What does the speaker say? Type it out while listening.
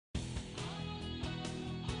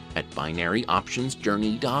At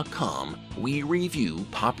BinaryOptionsJourney.com, we review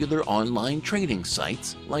popular online trading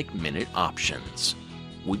sites like MinuteOptions.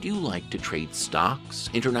 Would you like to trade stocks,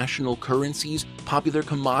 international currencies, popular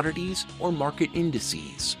commodities, or market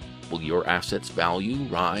indices? Will your assets' value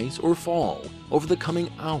rise or fall over the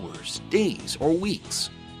coming hours, days, or weeks?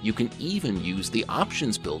 You can even use the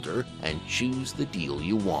Options Builder and choose the deal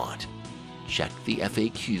you want. Check the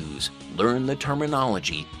FAQs, learn the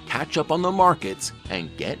terminology, catch up on the markets,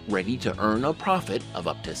 and get ready to earn a profit of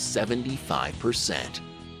up to 75%.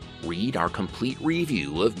 Read our complete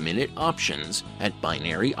review of Minute Options at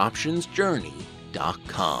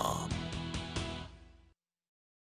BinaryOptionsJourney.com.